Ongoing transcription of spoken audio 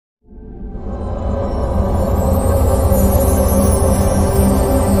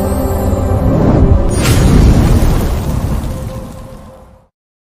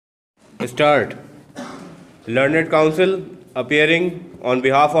Start. Learned counsel, appearing on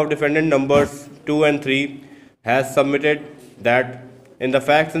behalf of defendant numbers 2 and 3, has submitted that in the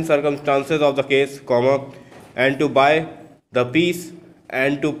facts and circumstances of the case, and to buy the peace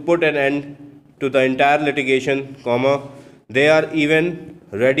and to put an end to the entire litigation, they are even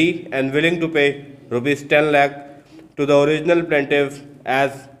ready and willing to pay rupees 10 lakh to the original plaintiff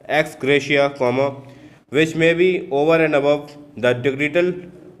as ex gratia, which may be over and above the decretal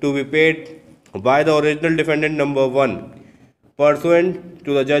to be paid by the original defendant number 1 pursuant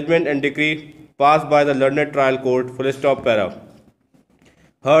to the judgment and decree passed by the learned trial court, para.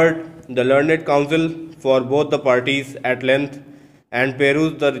 Heard the learned counsel for both the parties at length and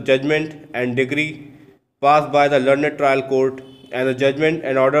perused the judgment and decree passed by the learned trial court and the judgment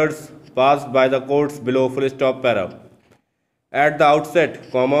and orders passed by the courts below, para. At the outset,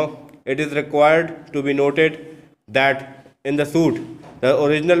 it is required to be noted that in the suit, the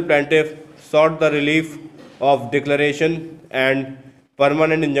original plaintiff sought the relief of declaration and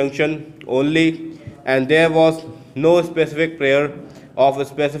permanent injunction only, and there was no specific prayer of a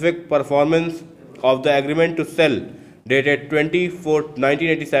specific performance of the agreement to sell dated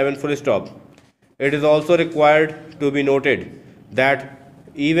 20/4/1987. It is also required to be noted that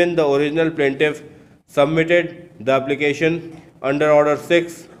even the original plaintiff submitted the application under Order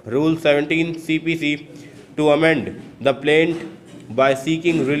 6, Rule 17 CPC to amend the plaint by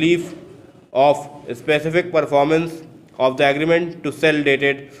seeking relief of specific performance of the agreement to sell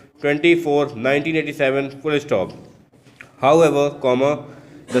dated 20/4/1987. However,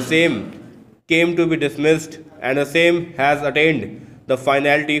 the same came to be dismissed and the same has attained the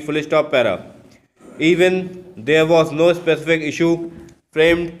finality, para. Even there was no specific issue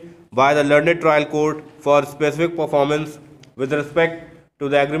framed by the learned trial court for specific performance with respect to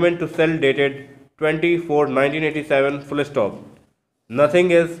the agreement to sell dated 20/4/1987. Nothing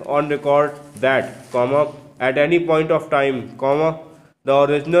is on record that, at any point of time, the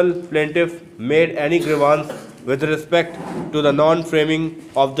original plaintiff made any grievance with respect to the non-framing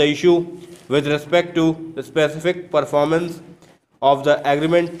of the issue with respect to the specific performance of the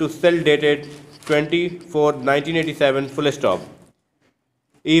agreement to sell dated 20/4/1987.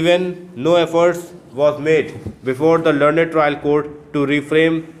 Even no efforts was made before the learned trial court to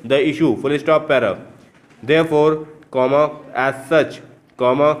reframe the issue, para. Therefore, as such,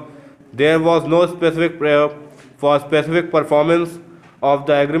 there was no specific prayer for specific performance of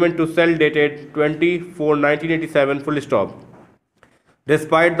the agreement to sell dated 20/4/1987.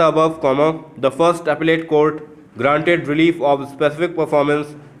 Despite the above, the first appellate court granted relief of specific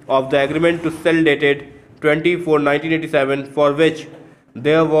performance of the agreement to sell dated 20/4/1987, for which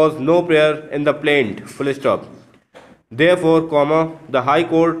there was no prayer in the plaint, Therefore, the High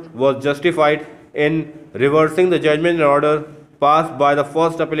Court was justified in reversing the judgment and order passed by the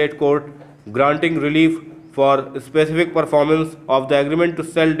first appellate court granting relief for specific performance of the agreement to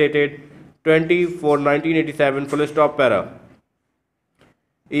sell dated 20/4/1987, para.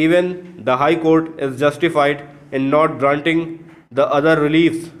 Even the High Court is justified in not granting the other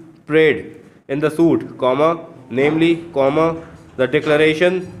reliefs prayed in the suit, namely, the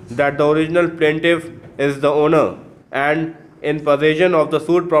declaration that the original plaintiff is the owner and in possession of the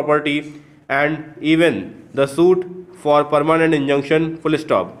suit property, and even the suit for permanent injunction,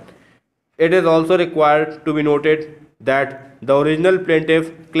 It is also required to be noted that the original plaintiff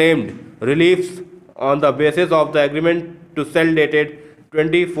claimed reliefs on the basis of the agreement to sell dated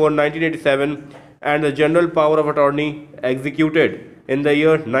 20/4/1987 and the general power of attorney executed in the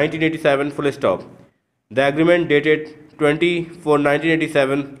year 1987. The agreement dated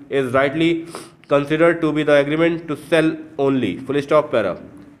 20/4/1987 is rightly considered to be the agreement to sell only, para.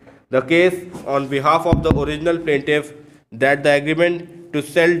 The case on behalf of the original plaintiff that the agreement to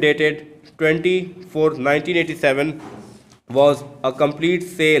sell dated 20/4/1987 was a complete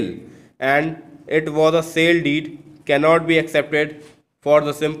sale and it was a sale deed cannot be accepted for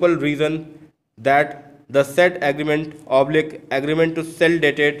the simple reason that the said agreement agreement to sell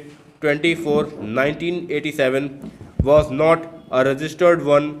dated 20/4/1987 was not a registered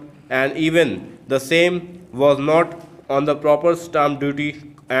one, and even the same was not on the proper stamp duty,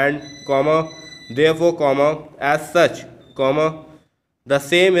 and therefore, as such, the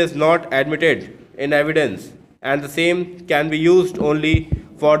same is not admitted in evidence and the same can be used only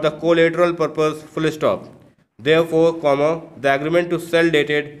for the collateral purpose, Therefore, the agreement to sell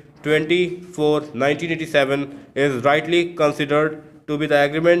dated 20/4/1987 is rightly considered to be the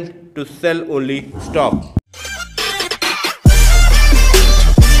agreement to sell only.